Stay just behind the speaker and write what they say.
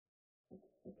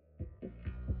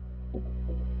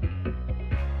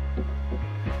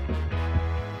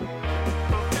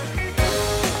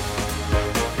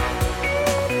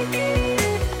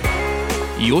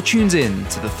You're tuned in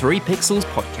to the 3 Pixels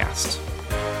podcast.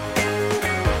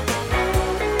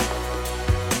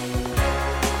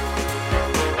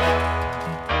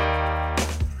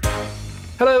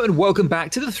 Hello and welcome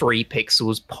back to the 3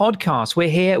 Pixels podcast. We're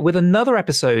here with another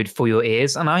episode for your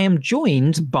ears, and I am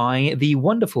joined by the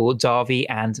wonderful Darby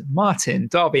and Martin.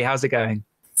 Darby, how's it going?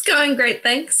 It's going great,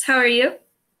 thanks. How are you?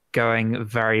 Going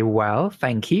very well,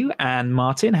 thank you. And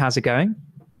Martin, how's it going?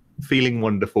 Feeling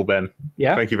wonderful, Ben.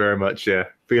 Yeah. Thank you very much. Yeah,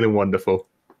 feeling wonderful.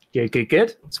 Good.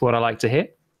 That's what I like to hear.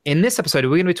 In this episode,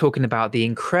 we're going to be talking about the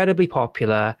incredibly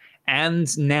popular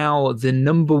and now the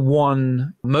number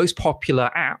one most popular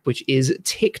app, which is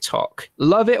TikTok.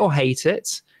 Love it or hate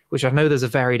it, which I know there's a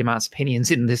varied amounts of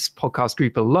opinions in this podcast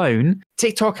group alone.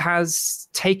 TikTok has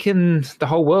taken the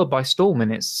whole world by storm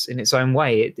in its own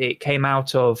way. It came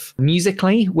out of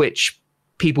Musical.ly, which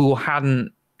people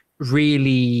hadn't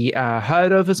really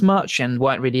heard of as much and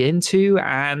weren't really into,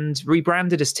 and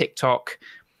rebranded as TikTok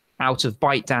out of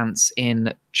ByteDance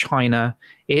in China.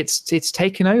 It's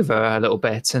taken over a little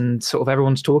bit and sort of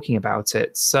everyone's talking about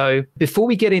it. So before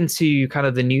we get into kind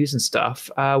of the news and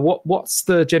stuff, what's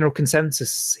the general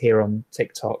consensus here on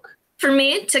TikTok? For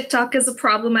me, TikTok is a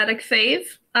problematic fave.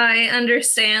 I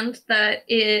understand that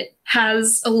it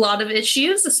has a lot of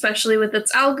issues, especially with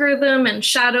its algorithm and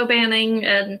shadow banning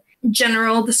and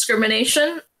general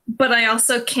discrimination, but I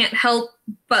also can't help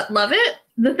but love it.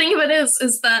 The thing of it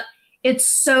is that it's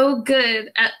so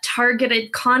good at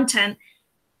targeted content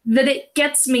that it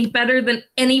gets me better than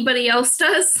anybody else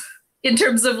does in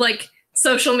terms of like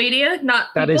social media, not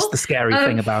that people. Is the scary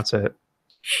thing about it.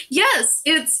 Yes,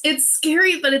 it's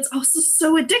scary, but it's also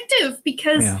so addictive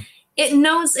because it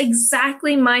knows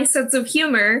exactly my sense of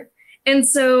humor. And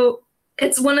so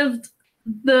it's one of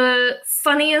the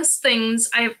funniest things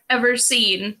I've ever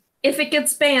seen. If it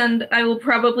gets banned, I will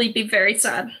probably be very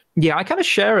sad. Yeah, I kind of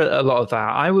share a lot of that.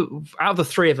 Out of the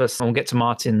three of us, and we'll get to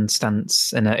Martin's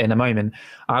stance in a moment,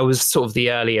 I was sort of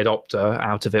the early adopter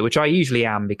out of it, which I usually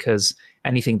am because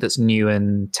anything that's new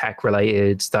and tech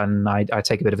related, then I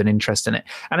take a bit of an interest in it.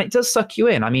 And it does suck you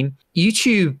in. I mean,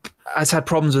 YouTube has had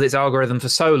problems with its algorithm for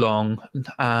so long,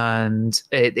 and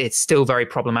it's still very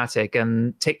problematic.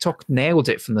 And TikTok nailed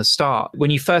it from the start. When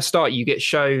you first start, you get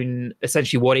shown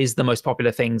essentially what is the most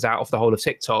popular things out of the whole of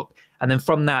TikTok. And then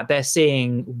from that, they're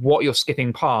seeing what you're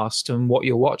skipping past and what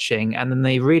you're watching. And then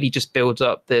they really just build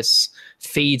up this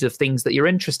feed of things that you're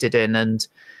interested in. And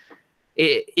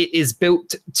it is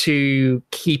built to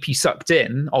keep you sucked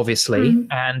in, obviously,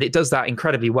 and it does that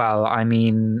incredibly well. I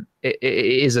mean, it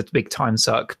is a big time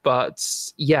suck, but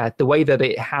yeah, the way that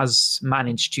it has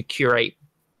managed to curate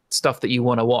stuff that you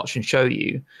want to watch and show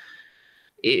you,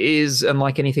 it is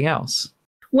unlike anything else.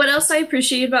 What else I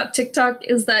appreciate about TikTok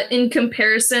is that in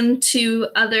comparison to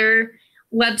other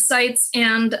websites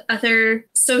and other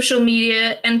social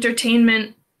media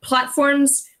entertainment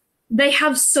platforms, they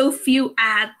have so few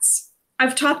ads.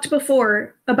 I've talked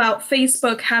before about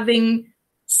Facebook having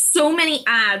so many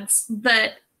ads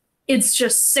that it's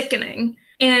just sickening.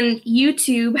 And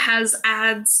YouTube has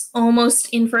ads almost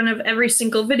in front of every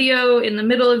single video, in the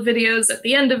middle of videos, at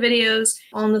the end of videos,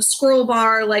 on the scroll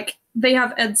bar. Like, they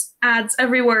have ads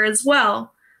everywhere as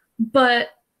well. But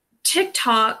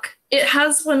TikTok, it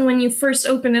has one when you first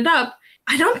open it up.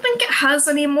 I don't think it has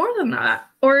any more than that.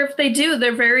 Or if they do,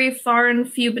 they're very far and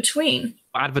few between.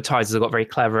 Advertisers have got very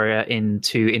clever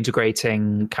into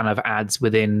integrating kind of ads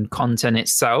within content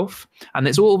itself. And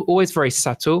it's always very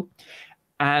subtle.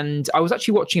 And I was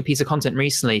actually watching a piece of content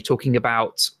recently talking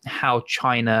about how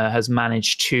China has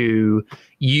managed to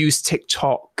use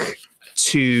TikTok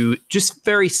to just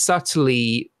very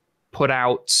subtly put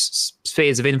out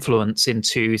spheres of influence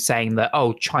into saying that,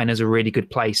 oh, China's a really good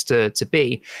place to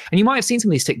be. And you might have seen some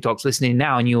of these TikToks listening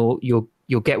now, and you'll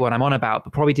get what I'm on about,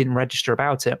 but probably didn't register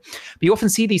about it. But you often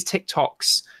see these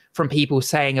TikToks from people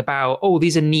saying about, oh,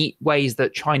 these are neat ways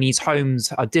that Chinese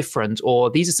homes are different, or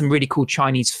these are some really cool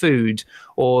Chinese food,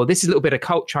 or this is a little bit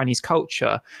of Chinese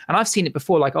culture. And I've seen it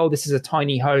before, like, oh, this is a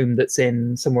tiny home that's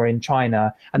in somewhere in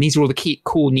China, and these are all the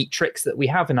cool, neat tricks that we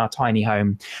have in our tiny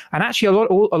home. And actually,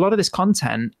 a lot of this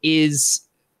content is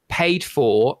paid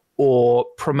for or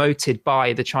promoted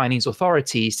by the Chinese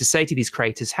authorities to say to these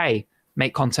creators, hey,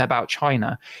 make content about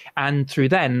China. And through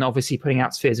then obviously putting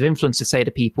out spheres of influence to say to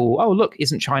people, oh, look,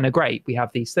 isn't China great? We have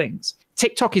these things.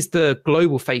 TikTok is the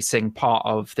global facing part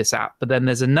of this app, but then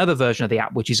there's another version of the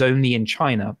app which is only in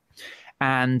China.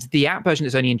 And the app version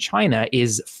that's only in China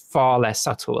is far less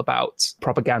subtle about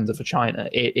propaganda for China.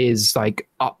 It is like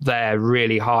up there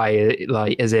really high,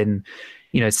 like as in,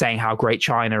 you know, saying how great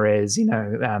China is, you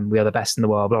know, we are the best in the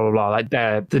world, blah, blah, blah. Like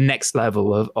they're the next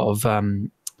level of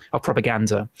of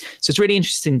propaganda. So it's really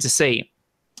interesting to see.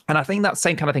 And I think that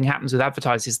same kind of thing happens with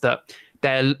advertisers, that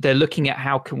they're looking at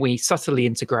how can we subtly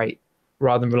integrate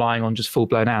rather than relying on just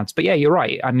full-blown ads. But yeah, you're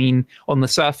right. I mean, on the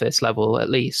surface level, at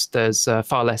least, there's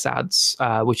far less ads,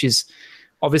 which is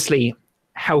obviously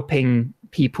helping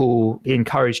people be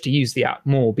encouraged to use the app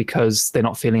more because they're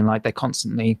not feeling like they're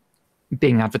constantly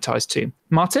being advertised to.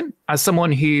 Martin, as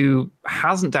someone who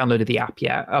hasn't downloaded the app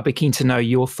yet, I'll be keen to know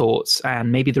your thoughts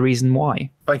and maybe the reason why.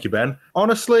 Thank you, Ben.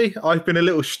 Honestly, I've been a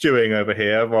little stewing over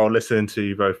here while listening to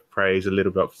you both praise a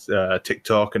little bit of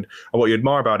TikTok and what you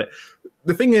admire about it.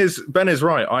 The thing is, Ben is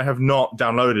right. I have not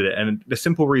downloaded it. And the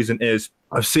simple reason is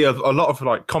I see a lot of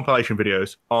like compilation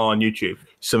videos on YouTube.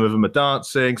 Some of them are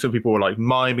dancing. Some people are like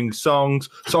miming songs.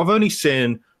 So I've only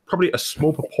seen probably a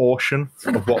small proportion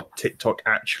of what TikTok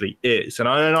actually is. And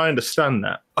I understand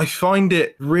that. I find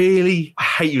it really, I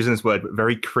hate using this word, but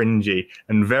very cringy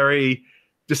and very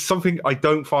just something I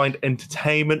don't find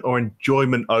entertainment or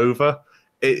enjoyment over.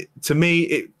 To me,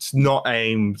 it's not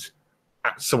aimed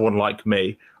at someone like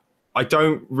me. I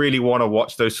don't really want to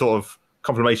watch those sort of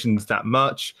compilations that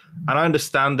much. And I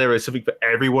understand there is something for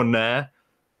everyone there,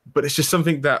 but it's just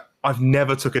something that I've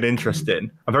never took an interest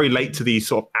in. I'm very late to these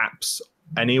sort of apps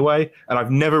anyway, and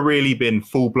I've never really been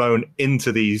full-blown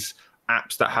into these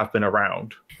apps that have been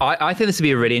around. I think this would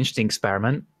be a really interesting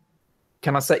experiment.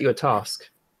 Can I set you a task?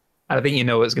 And I think you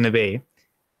know what it's going to be.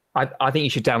 I think you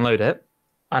should download it,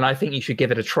 and I think you should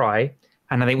give it a try.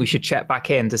 And I think we should check back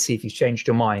in to see if you've changed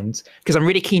your mind, because I'm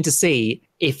really keen to see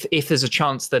if there's a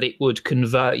chance that it would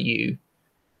convert you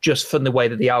just from the way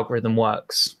that the algorithm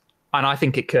works. And I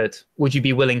think it could. Would you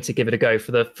be willing to give it a go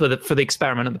for the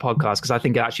experiment of the podcast? Because I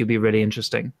think it actually would be really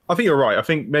interesting. I think you're right. I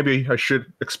think maybe I should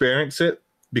experience it,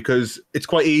 because it's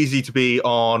quite easy to be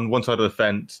on one side of the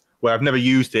fence where I've never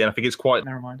used it. And I think it's quite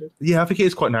narrow-minded. Yeah, I think it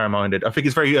is quite narrow-minded. I think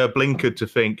it's very blinkered to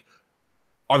think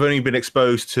I've only been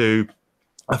exposed to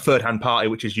a third-hand party,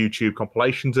 which is YouTube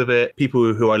compilations of it.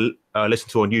 People who I listen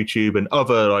to on YouTube and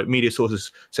other like media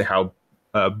sources say how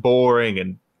boring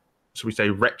and, shall we say,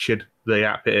 wretched the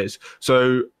app is.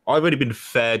 So I've only been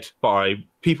fed by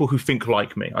people who think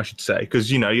like me, I should say,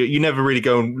 because, you know, you never really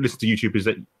go and listen to YouTubers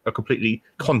that are completely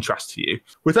contrast to you.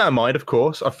 With that in mind, of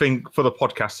course, I think for the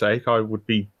podcast's sake, I would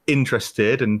be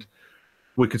interested, and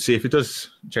we could see if it does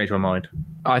change my mind.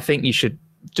 I think you should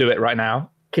do it right now,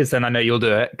 because then I know you'll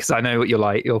do it, because I know what you're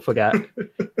like. You'll forget.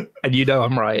 And you know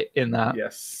I'm right in that.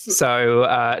 Yes.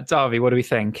 So, Darby, what do we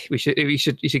think? You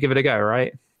should give it a go,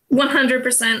 right?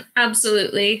 100%.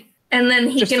 Absolutely. And then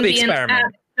he Just can for the be experiment. an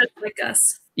ad just like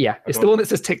us. Yeah, it's the one that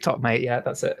says TikTok, mate. Yeah,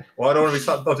 that's it. Well, I don't want to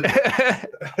start dodgy. I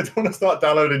don't want to start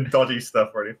downloading dodgy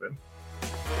stuff or anything.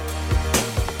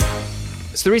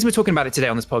 So the reason we're talking about it today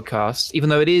on this podcast, even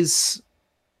though it is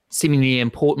seemingly an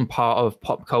important part of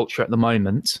pop culture at the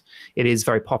moment, it is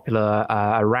very popular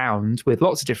around with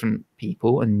lots of different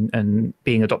people and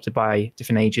being adopted by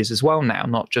different ages as well now,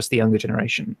 not just the younger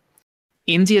generation.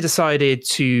 India decided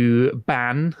to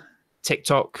ban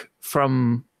TikTok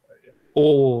from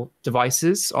all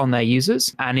devices on their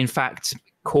users, and in fact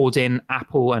called in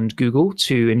Apple and Google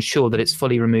to ensure that it's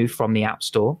fully removed from the App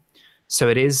Store. So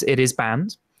it is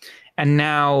banned. And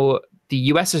now the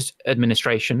US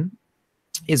administration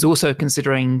is also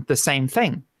considering the same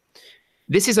thing.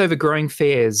 This is over growing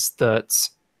fears that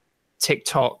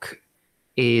TikTok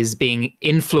is being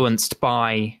influenced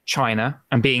by China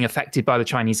and being affected by the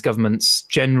Chinese government's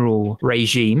general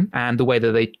regime and the way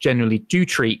that they generally do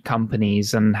treat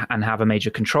companies and have a major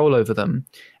control over them.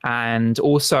 And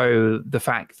also the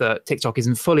fact that TikTok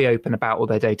isn't fully open about all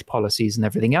their data policies and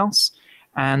everything else,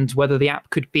 and whether the app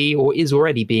could be or is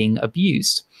already being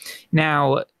abused.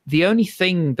 Now, the only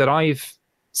thing that I've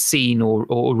seen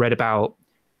or read about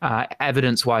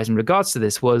evidence-wise in regards to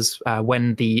this was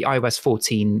when the iOS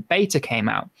 14 beta came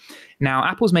out. Now,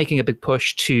 Apple's making a big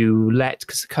push to let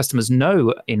customers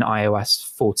know in iOS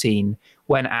 14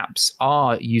 when apps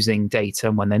are using data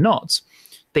and when they're not.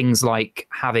 Things like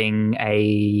having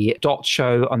a dot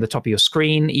show on the top of your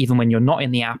screen, even when you're not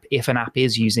in the app, if an app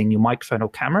is using your microphone or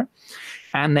camera,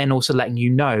 and then also letting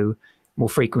you know more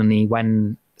frequently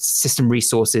when system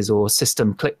resources or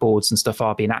system clipboards and stuff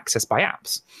are being accessed by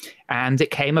apps. And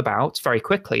it came about very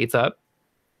quickly that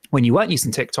when you weren't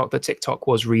using TikTok, that TikTok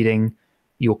was reading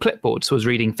your clipboard, so was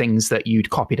reading things that you'd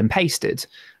copied and pasted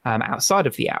outside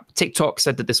of the app. TikTok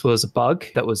said that this was a bug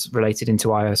that was related into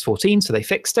iOS 14, so they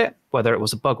fixed it. Whether it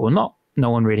was a bug or not, no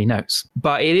one really knows.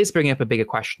 But it is bringing up a bigger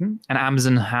question, and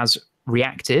Amazon has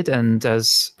reacted and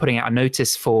as putting out a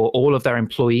notice for all of their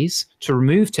employees to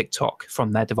remove TikTok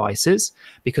from their devices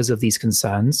because of these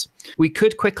concerns, we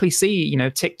could quickly see,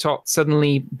 TikTok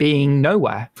suddenly being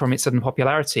nowhere from its sudden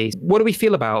popularity. What do we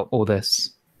feel about all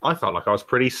this? I felt like I was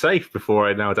pretty safe before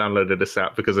I now downloaded this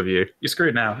app because of you. You're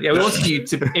screwed now. Yeah, we wanted you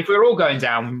to, if we're all going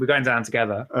down, we're going down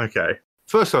together. Okay.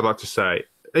 First, I'd like to say,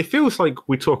 it feels like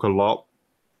we talk a lot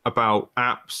about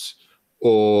apps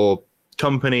or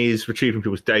companies retrieving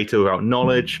people's data without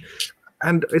knowledge.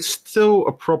 And it's still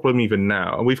a problem even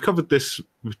now. And we've covered this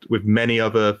with many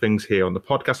other things here on the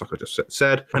podcast, like I just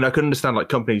said. And I can understand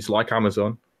companies like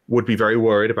Amazon would be very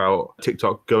worried about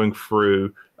TikTok going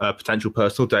through potential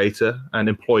personal data and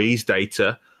employees'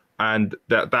 data. And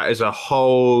that is a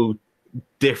whole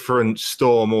different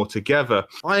storm altogether.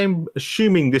 I'm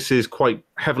assuming this is quite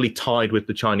heavily tied with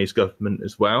the Chinese government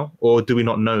as well. Or do we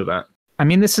not know that? I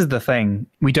mean, this is the thing.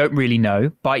 We don't really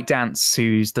know. ByteDance,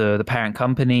 who's the parent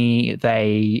company,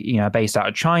 they are based out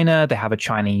of China. They have a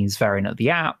Chinese variant of the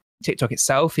app. TikTok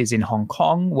itself is in Hong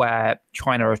Kong, where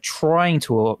China are trying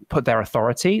to put their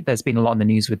authority. There's been a lot in the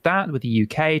news with that, with the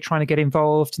UK trying to get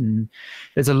involved. And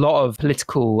there's a lot of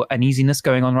political uneasiness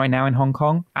going on right now in Hong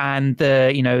Kong. And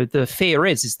the fear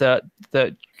is that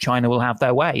China will have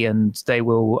their way and they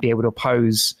will be able to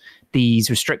oppose these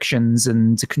restrictions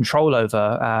and control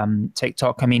over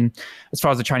TikTok. I mean, as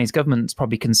far as the Chinese government's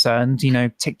probably concerned,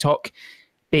 TikTok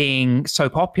being so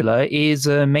popular is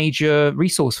a major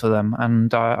resource for them.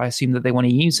 And I assume that they want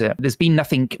to use it. There's been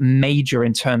nothing major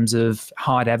in terms of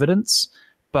hard evidence,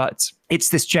 but it's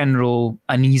this general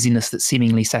uneasiness that's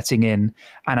seemingly setting in.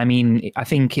 And I mean, I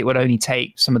think it would only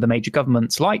take some of the major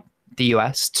governments like the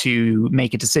US to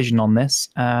make a decision on this.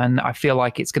 And I feel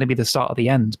like it's going to be the start of the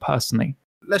end, personally.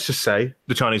 Let's just say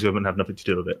the Chinese government have nothing to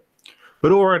do with it.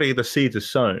 But already the seeds are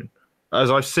sown. As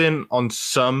I've seen on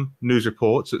some news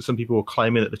reports that some people are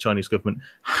claiming that the Chinese government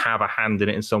have a hand in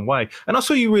it in some way. And that's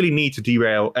all you really need to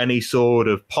derail any sort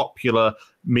of popular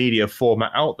media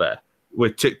format out there.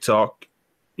 With TikTok,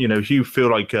 if you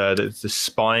feel like there's this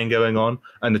spying going on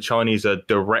and the Chinese are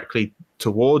directly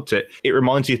towards it, it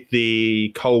reminds you of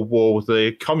the Cold War with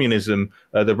the communism,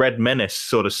 the Red Menace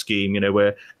sort of scheme,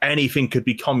 where anything could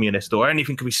be communist or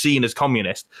anything could be seen as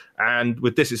communist. And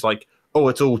with this, it's like, oh,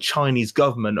 it's all Chinese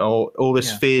government or all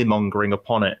this fear mongering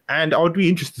upon it. And I would be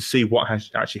interested to see what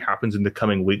actually happens in the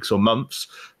coming weeks or months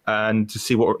and to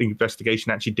see what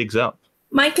investigation actually digs up.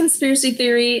 My conspiracy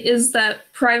theory is that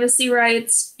privacy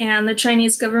rights and the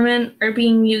Chinese government are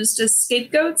being used as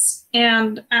scapegoats.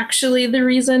 And actually the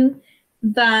reason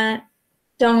that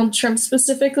Donald Trump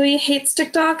specifically hates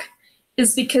TikTok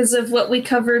is because of what we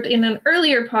covered in an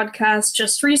earlier podcast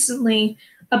just recently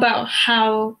about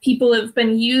how people have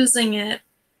been using it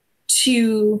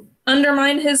to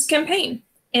undermine his campaign.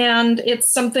 And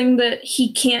it's something that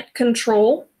he can't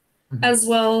control, as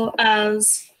well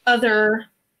as other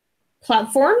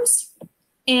platforms.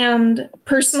 And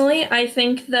personally, I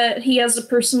think that he has a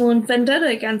personal vendetta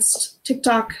against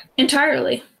TikTok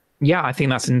entirely. Yeah, I think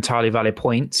that's an entirely valid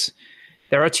point.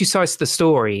 There are two sides to the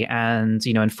story. And,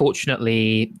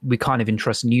 unfortunately, we kind of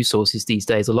entrust news sources these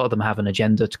days. A lot of them have an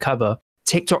agenda to cover.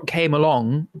 TikTok came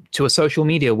along to a social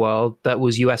media world that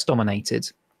was US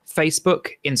dominated.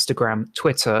 Facebook, Instagram,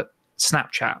 Twitter,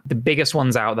 Snapchat, the biggest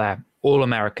ones out there, all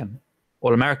American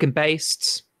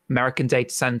based, American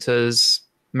data centers,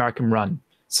 American run.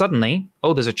 Suddenly,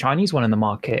 there's a Chinese one in the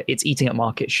market. It's eating up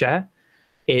market share.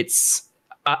 It's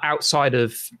outside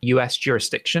of US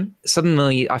jurisdiction.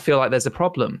 Suddenly, I feel like there's a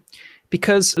problem.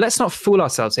 Because let's not fool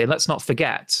ourselves here. Let's not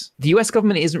forget, the US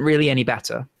government isn't really any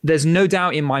better. There's no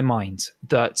doubt in my mind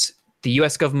that the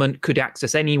US government could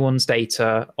access anyone's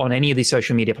data on any of these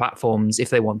social media platforms if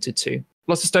they wanted to.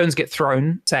 Lots of stones get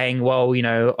thrown saying, well,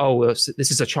 this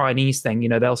is a Chinese thing.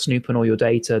 They'll snoop on all your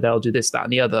data. They'll do this, that,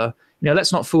 and the other.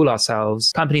 Let's not fool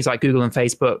ourselves. Companies like Google and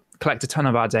Facebook collect a ton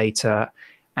of our data.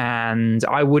 And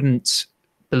I wouldn't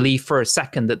believe for a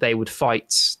second that they would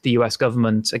fight the US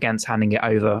government against handing it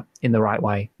over in the right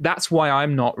way. That's why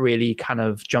I'm not really kind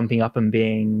of jumping up and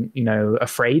being,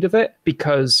 afraid of it,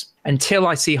 because until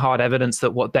I see hard evidence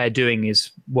that what they're doing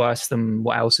is worse than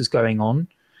what else is going on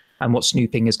and what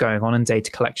snooping is going on and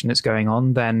data collection is going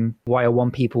on, then why are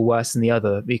one people worse than the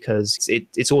other? Because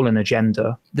it's all an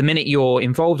agenda. The minute you're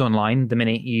involved online, the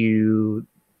minute you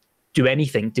do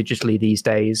anything digitally these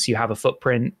days, you have a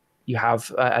footprint, you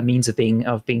have a means of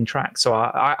being tracked. So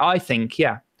I think you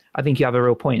have a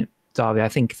real point, Darby. I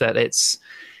think that it's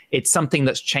something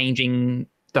that's changing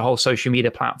the whole social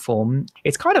media platform.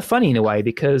 It's kind of funny in a way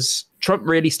because Trump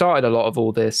really started a lot of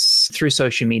all this through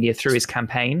social media, through his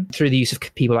campaign, through the use of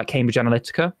people like Cambridge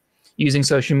Analytica. using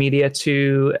social media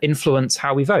to influence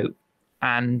how we vote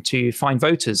and to find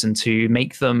voters and to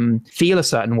make them feel a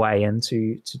certain way and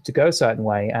to go a certain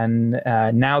way. And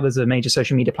now there's a major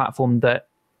social media platform that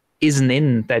isn't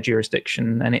in their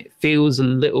jurisdiction, and it feels a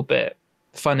little bit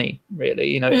funny,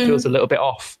 really. It feels a little bit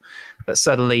off. But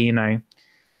suddenly,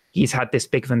 he's had this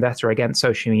big vendetta against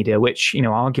social media, which,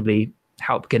 arguably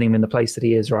helped get him in the place that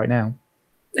he is right now.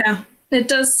 Yeah, it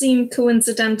does seem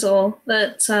coincidental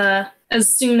that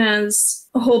as soon as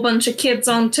a whole bunch of kids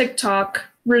on TikTok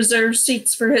reserved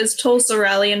seats for his Tulsa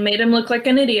rally and made him look like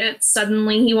an idiot,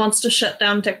 suddenly he wants to shut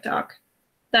down TikTok.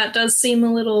 That does seem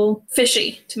a little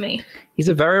fishy to me. He's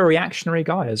a very reactionary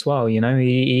guy as well.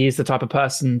 He is the type of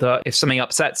person that if something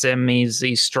upsets him, he's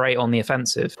straight on the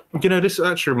offensive. This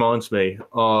actually reminds me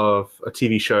of a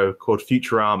TV show called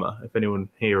Futurama, if anyone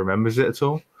here remembers it at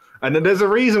all. And there's a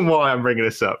reason why I'm bringing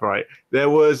this up, right? There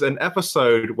was an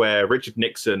episode where Richard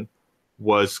Nixon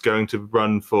was going to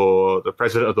run for the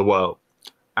president of the world,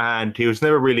 and he was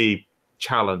never really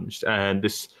challenged. And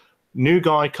this new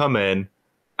guy come in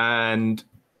and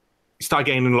started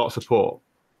gaining a lot of support.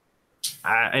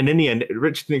 And in the end,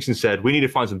 Richard Nixon said, we need to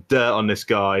find some dirt on this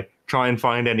guy, try and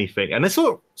find anything. And this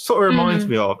sort of reminds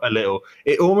me of a little.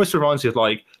 It almost reminds me of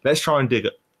let's try and dig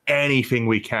anything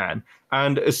we can.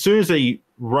 And as soon as they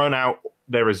run out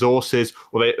their resources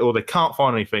or they can't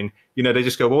find anything, they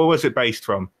just go, well, where's it based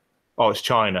from? Oh, it's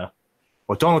China.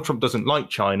 Well, Donald Trump doesn't like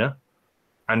China.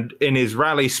 And in his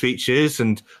rally speeches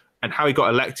and how he got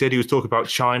elected, he was talking about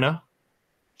China.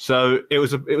 So it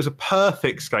was a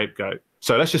perfect scapegoat.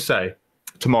 So let's just say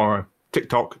tomorrow,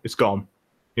 TikTok is gone.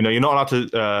 You're not allowed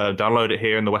to download it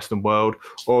here in the Western world,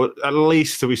 or at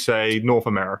least, so we say, North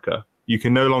America. You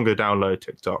can no longer download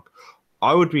TikTok.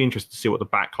 I would be interested to see what the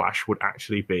backlash would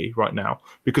actually be right now,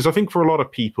 because I think for a lot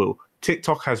of people,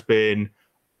 TikTok has been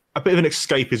a bit of an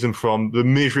escapism from the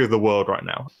misery of the world right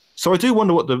now. So I do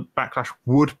wonder what the backlash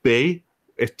would be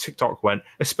if TikTok went,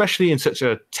 especially in such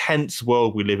a tense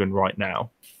world we live in right now.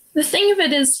 The thing of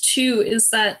it is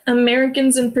that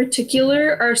Americans in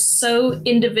particular are so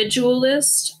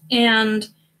individualist and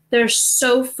they're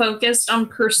so focused on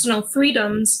personal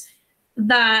freedoms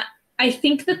that I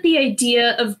think that the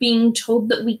idea of being told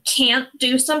that we can't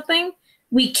do something,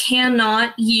 we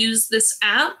cannot use this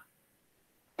app,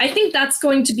 I think that's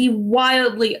going to be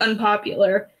wildly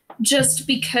unpopular just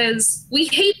because we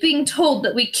hate being told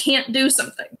that we can't do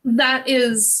something. That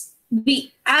is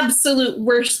the absolute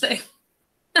worst thing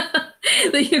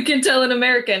that you can tell an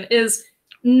American is,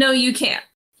 no, you can't.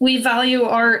 We value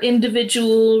our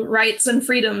individual rights and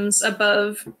freedoms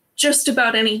above just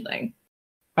about anything.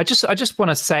 I just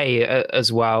want to say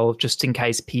as well, just in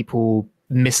case people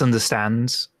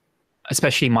misunderstand,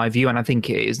 especially my view, and I think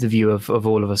it is the view of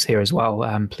all of us here as well.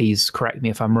 Please correct me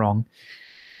if I'm wrong.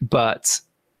 But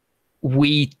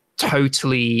we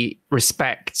totally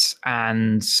respect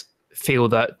and feel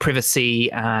that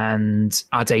privacy and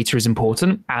our data is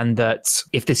important, and that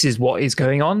if this is what is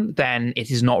going on, then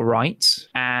it is not right.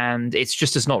 And it's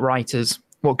just as not right as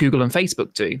what Google and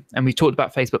Facebook do. And we've talked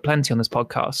about Facebook plenty on this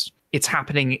podcast. It's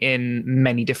happening in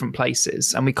many different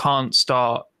places, and we can't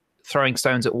start throwing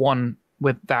stones at one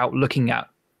without looking at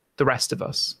the rest of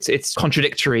us. It's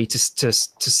contradictory to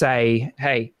say,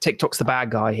 hey, TikTok's the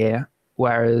bad guy here,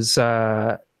 whereas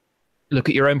look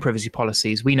at your own privacy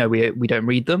policies. We know we don't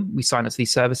read them. We sign up to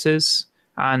these services,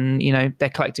 and they're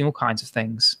collecting all kinds of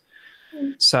things.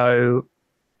 So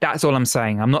that's all I'm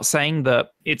saying. I'm not saying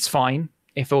that it's fine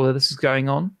if all of this is going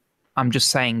on. I'm just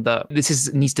saying that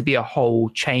needs to be a whole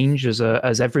change as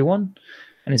everyone,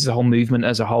 and this is a whole movement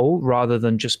as a whole, rather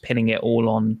than just pinning it all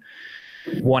on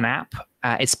one app,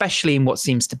 especially in what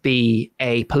seems to be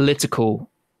a political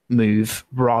move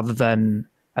rather than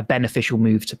a beneficial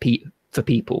move for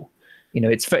people.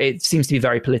 It seems to be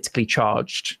very politically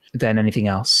charged than anything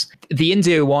else. The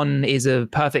India one is a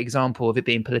perfect example of it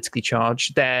being politically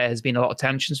charged. There has been a lot of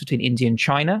tensions between India and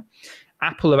China.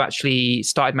 Apple have actually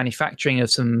started manufacturing of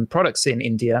some products in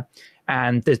India,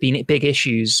 and there's been big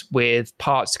issues with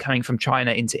parts coming from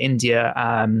China into India.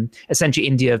 Essentially,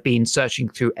 India have been searching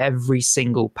through every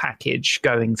single package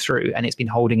going through, and it's been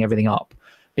holding everything up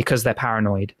because they're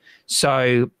paranoid.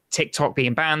 So TikTok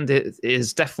being banned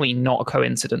is definitely not a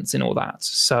coincidence in all that.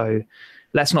 So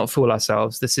let's not fool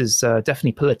ourselves. This is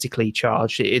definitely politically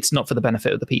charged. It's not for the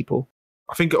benefit of the people.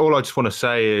 I think all I just want to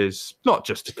say is, not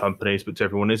just to companies, but to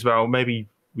everyone, is about maybe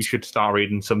we should start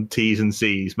reading some T's and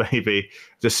C's, maybe,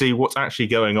 to see what's actually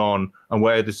going on and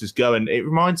where this is going. It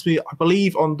reminds me, I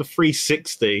believe on the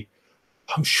 360,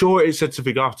 I'm sure it said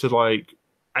something after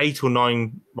 8 or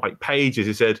 9 pages.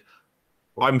 It said,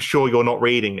 I'm sure you're not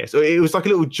reading this. It was like a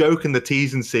little joke in the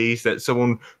T's and C's that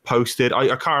someone posted. I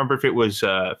can't remember if it was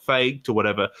faked or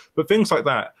whatever, but things like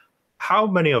that. How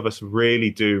many of us really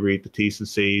do read the T's and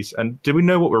C's? And do we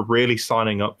know what we're really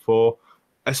signing up for?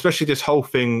 Especially this whole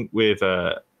thing with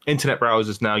internet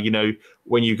browsers now.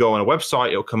 When you go on a website,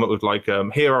 it'll come up with like,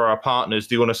 here are our partners.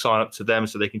 Do you want to sign up to them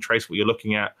so they can trace what you're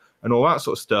looking at and all that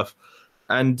sort of stuff?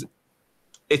 And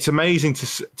it's amazing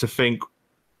to think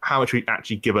how much we've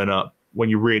actually given up when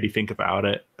you really think about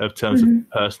it in terms of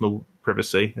personal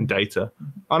privacy and data.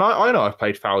 And I know I've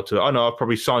paid foul to it. I know I've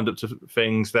probably signed up to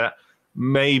things that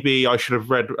maybe I should have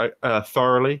read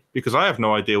thoroughly, because I have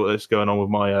no idea what is going on with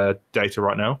my data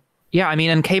right now. Yeah, I mean,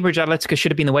 and Cambridge Analytica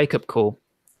should have been the wake-up call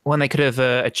when they could have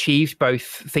achieved both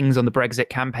things on the Brexit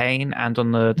campaign and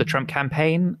on the Trump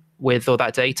campaign with all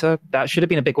that data. That should have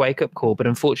been a big wake-up call, but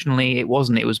unfortunately it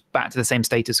wasn't. It was back to the same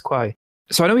status quo.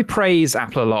 So I know we praise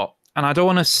Apple a lot, and I don't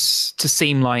want us to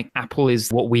seem like Apple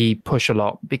is what we push a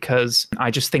lot, because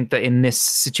I just think that in this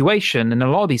situation, and a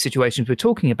lot of these situations we're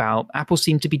talking about, Apple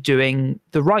seem to be doing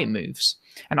the right moves.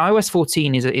 And iOS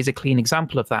 14 is a clean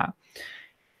example of that.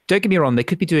 Don't get me wrong, they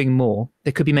could be doing more.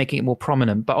 They could be making it more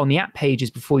prominent. But on the app pages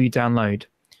before you download,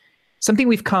 something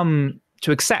we've come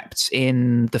to accept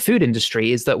in the food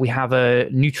industry is that we have a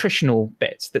nutritional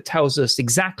bit that tells us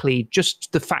exactly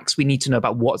just the facts we need to know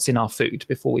about what's in our food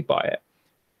before we buy it.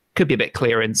 Could be a bit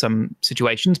clearer in some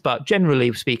situations, but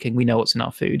generally speaking, we know what's in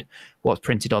our food, what's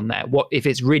printed on there, what if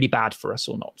it's really bad for us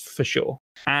or not, for sure.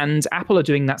 And Apple are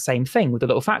doing that same thing with a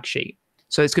little fact sheet.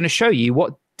 So it's going to show you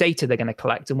what data they're going to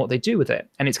collect and what they do with it.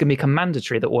 And it's going to become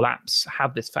mandatory that all apps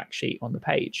have this fact sheet on the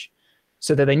page,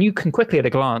 so that then you can quickly at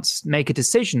a glance make a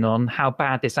decision on how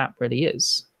bad this app really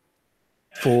is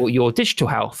for your digital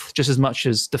health, just as much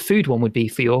as the food one would be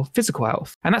for your physical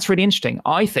health. And that's really interesting.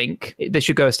 I think they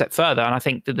should go a step further, and I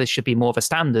think that there should be more of a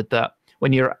standard that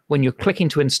when you're clicking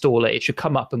to install it, it should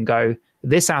come up and go,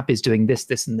 this app is doing this,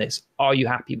 this, and this. Are you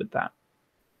happy with that?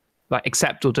 Like,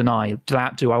 accept or deny. Do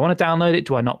I want to download it?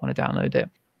 Do I not want to download it?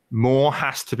 More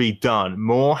has to be done.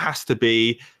 More has to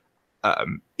be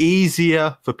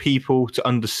easier for people to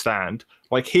understand.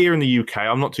 Like here in the UK,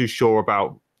 I'm not too sure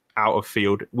about out of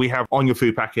field. We have on your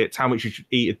food packets how much you should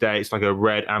eat a day. It's like a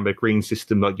red, amber, green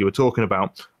system like you were talking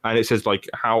about. And it says like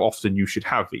how often you should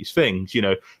have these things.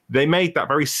 They made that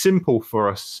very simple for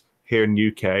us here in the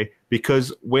UK,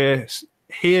 because we're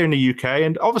here in the UK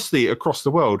and obviously across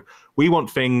the world, we want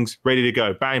things ready to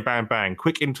go. Bang, bang, bang,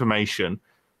 quick information.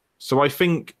 So I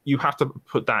think you have to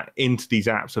put that into these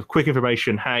apps of quick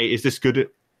information. Hey, is this good?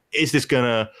 Is this going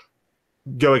to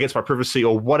go against my privacy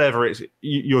or whatever it's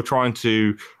you're trying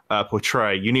to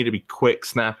portray? You need to be quick,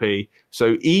 snappy.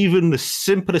 So even the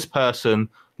simplest person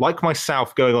like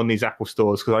myself going on these Apple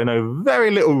stores, because I know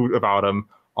very little about them,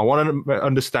 I want to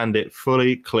understand it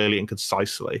fully, clearly, and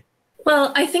concisely.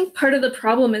 Well, I think part of the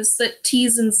problem is that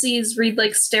T's and C's read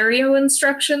like stereo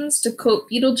instructions, to quote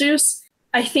Beetlejuice.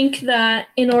 I think that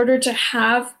in order to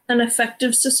have an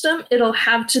effective system, it'll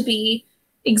have to be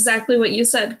exactly what you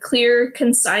said, clear,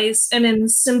 concise, and in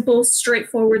simple,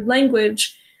 straightforward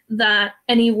language that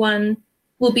anyone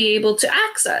will be able to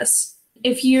access.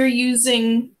 If you're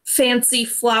using fancy,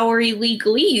 flowery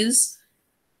legalese,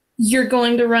 you're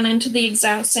going to run into the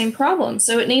exact same problem.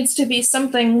 So it needs to be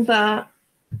something that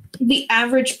the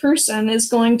average person is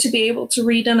going to be able to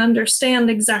read and understand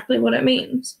exactly what it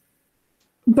means.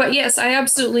 But yes, I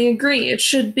absolutely agree. It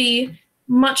should be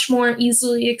much more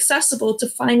easily accessible to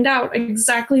find out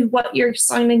exactly what you're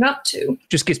signing up to.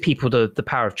 Just gives people the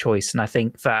power of choice. And I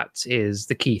think that is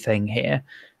the key thing here.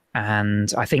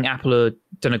 And I think Apple have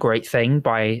done a great thing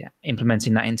by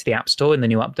implementing that into the App Store in the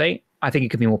new update. I think it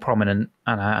could be more prominent.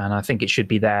 And I think it should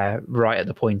be there right at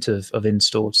the point of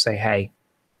install to say, hey,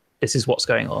 this is what's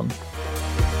going on. Do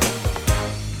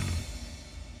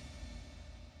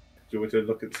you want to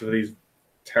look at some of these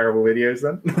terrible videos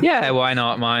then? Yeah, why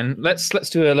not, man? Let's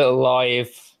do a little live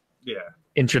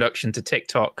introduction to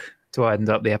TikTok to end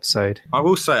up the episode. I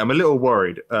will say I'm a little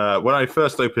worried. When I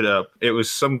first opened it up, it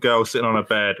was some girl sitting on a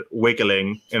bed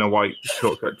wiggling in a white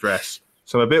shortcut dress.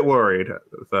 So I'm a bit worried at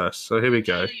first. So here we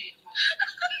go.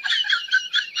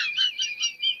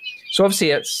 So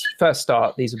obviously, at first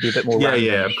start, these would be a bit more random.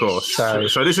 Yeah, of course.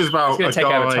 So this is about a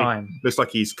guy. Looks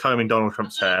like he's combing Donald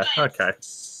Trump's hair. Okay.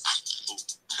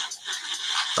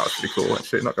 That was pretty cool,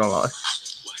 actually. Not gonna lie.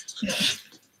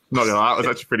 That was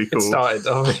actually pretty cool. It started.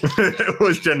 It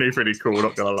was genuinely pretty cool.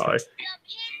 Not gonna lie.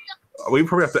 We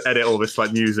probably have to edit all this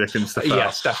like music and stuff.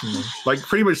 Yes, definitely. Like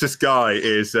pretty much, this guy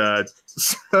is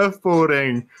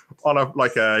surfboarding on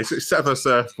a set of a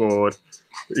surfboard.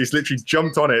 He's literally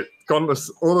jumped on it, gone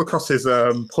all across his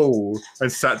pool,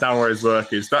 and sat down where his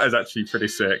work is. That is actually pretty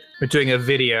sick. We're doing a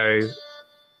video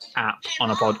app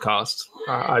on a podcast.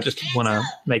 I just want to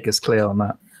make us clear on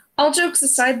that. All jokes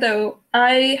aside, though,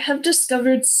 I have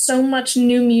discovered so much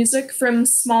new music from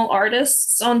small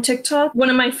artists on TikTok. One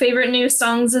of my favorite new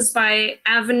songs is by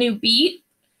Avenue Beat,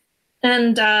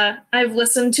 and I've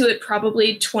listened to it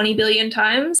probably 20 billion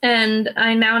times, and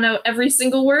I now know every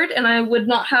single word, and I would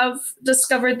not have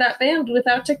discovered that band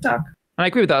without TikTok. And I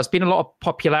agree with that. There's been a lot of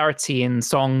popularity in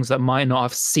songs that might not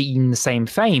have seen the same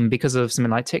fame because of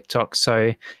something like TikTok. So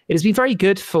it has been very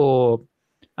good for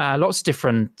lots of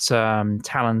different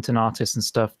talent and artists and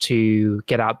stuff to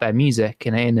get out their music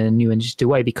in a new and interesting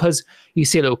way, because you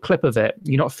see a little clip of it.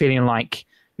 You're not feeling like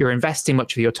you're investing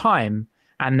much of your time.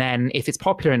 And then if it's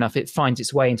popular enough, it finds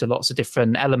its way into lots of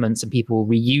different elements and people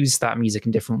reuse that music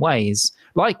in different ways.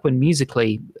 Like when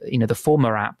Musical.ly, the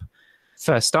former app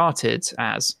first started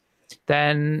as,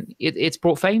 then it's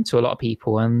brought fame to a lot of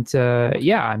people. And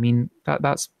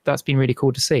that's been really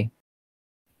cool to see.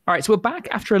 All right, so we're back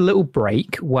after a little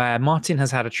break where Martin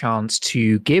has had a chance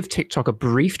to give TikTok a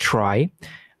brief try,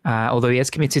 although he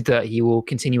has committed that he will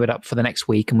continue it up for the next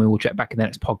week and we will check back in the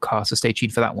next podcast, so stay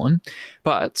tuned for that one.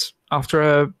 But after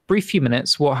a brief few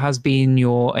minutes, what has been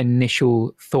your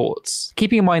initial thoughts?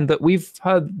 Keeping in mind that we've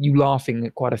heard you laughing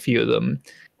at quite a few of them.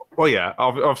 Well, yeah,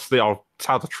 obviously I'll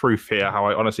tell the truth here, how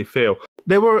I honestly feel.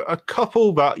 There were a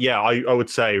couple that, I would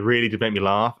say really did make me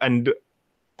laugh. And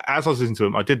as I was listening to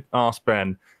them, I did ask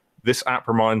Ben, this app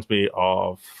reminds me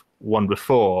of one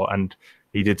before, and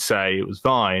he did say it was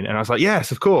Vine, and I was like,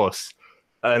 yes, of course.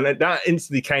 And that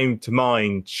instantly came to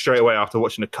mind straight away after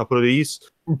watching a couple of these.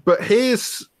 But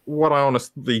here's what I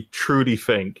honestly truly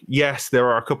think. Yes, there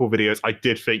are a couple of videos I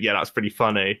did think, that's pretty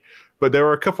funny, but there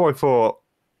were a couple I thought,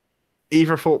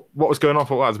 either thought what was going on,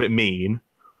 thought that was a bit mean,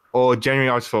 or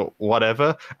genuinely I just thought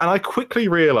whatever. And I quickly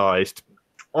realized,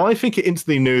 I think it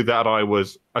instantly knew that I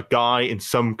was a guy in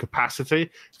some capacity,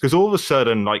 because all of a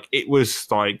sudden, it was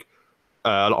a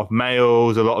lot of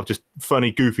males, a lot of just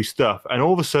funny, goofy stuff. And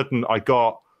all of a sudden, I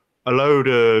got a load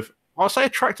of, I'll say,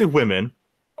 attractive women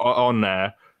on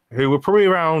there who were probably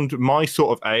around my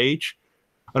sort of age.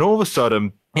 And all of a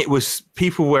sudden, it was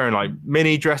people wearing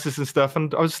mini dresses and stuff.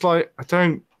 And I was just like, I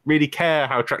don't really care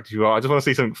how attractive you are. I just want to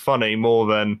see something funny more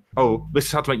than, oh, this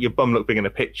is how to make your bum look big in a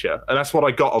picture. And that's what I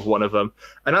got of one of them.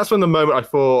 And that's when the moment I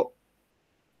thought,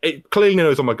 it clearly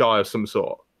knows I'm a guy of some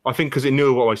sort. I think because it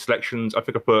knew what my selections, I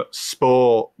think I put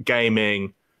sport,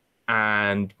 gaming,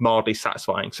 and mildly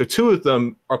satisfying. So two of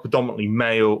them are predominantly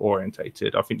male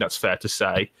orientated. I think that's fair to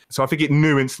say. So I think it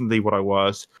knew instantly what I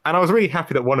was. And I was really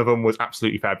happy that one of them was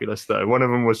absolutely fabulous, though. One of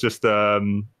them was just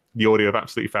the audio of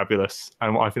Absolutely Fabulous.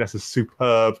 And I think that's a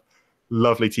superb,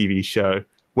 lovely TV show,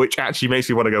 which actually makes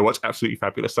me want to go watch Absolutely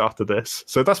Fabulous after this.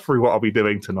 So that's probably what I'll be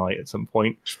doing tonight at some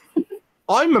point.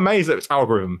 I'm amazed at its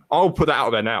algorithm. I'll put that out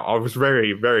there now. I was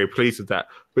very, very pleased with that.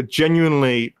 But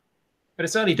genuinely, but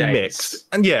it's early days. Mixed.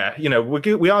 And yeah,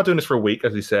 we are doing this for a week,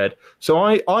 as we said. So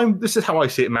I'm this is how I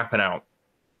see it mapping out.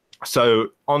 So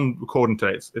on recording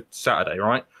today, it's Saturday,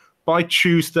 right? By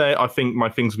Tuesday, I think my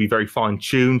things will be very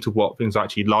fine-tuned to what things I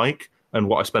actually like and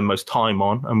what I spend most time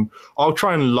on. And I'll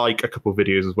try and like a couple of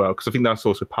videos as well, because I think that's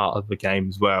also part of the game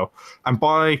as well. And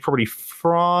by probably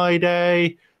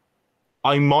Friday,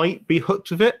 I might be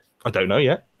hooked with it. I don't know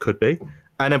yet. Could be.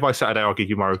 And then by Saturday, I'll give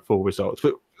you my full results.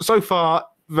 But so far,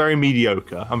 very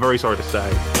mediocre. I'm very sorry to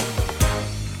say.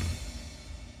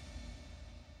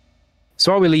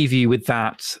 So I will leave you with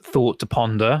that thought to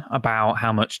ponder about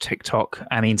how much TikTok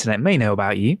and the internet may know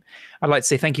about you. I'd like to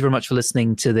say thank you very much for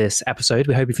listening to this episode.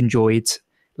 We hope you've enjoyed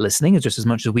listening just as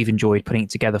much as we've enjoyed putting it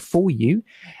together for you.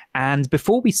 And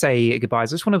before we say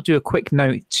goodbyes, I just want to do a quick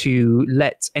note to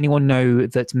let anyone know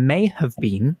that may have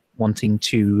been wanting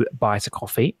to buy us a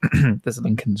coffee. There's a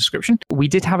link in the description. We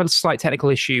did have a slight technical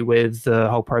issue with the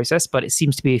whole process, but it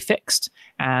seems to be fixed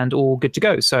and all good to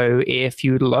go. So if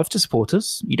you'd love to support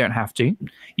us, you don't have to.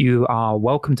 You are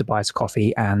welcome to buy us a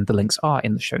coffee, and the links are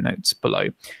in the show notes below.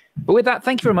 But with that,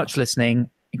 thank you very much for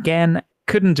listening. Again,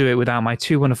 couldn't do it without my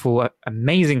two wonderful,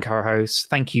 amazing co-hosts.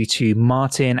 Thank you to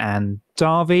Martin and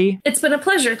Darby. It's been a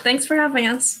pleasure. Thanks for having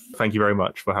us. Thank you very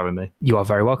much for having me. You are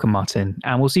very welcome, Martin.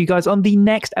 And we'll see you guys on the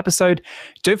next episode.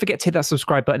 Don't forget to hit that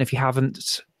subscribe button if you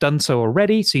haven't done so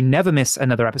already, so you never miss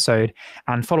another episode.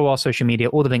 And follow our social media,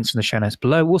 all the links in the show notes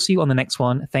below. We'll see you on the next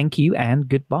one. Thank you and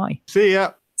goodbye. See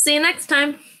ya. See you next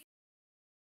time.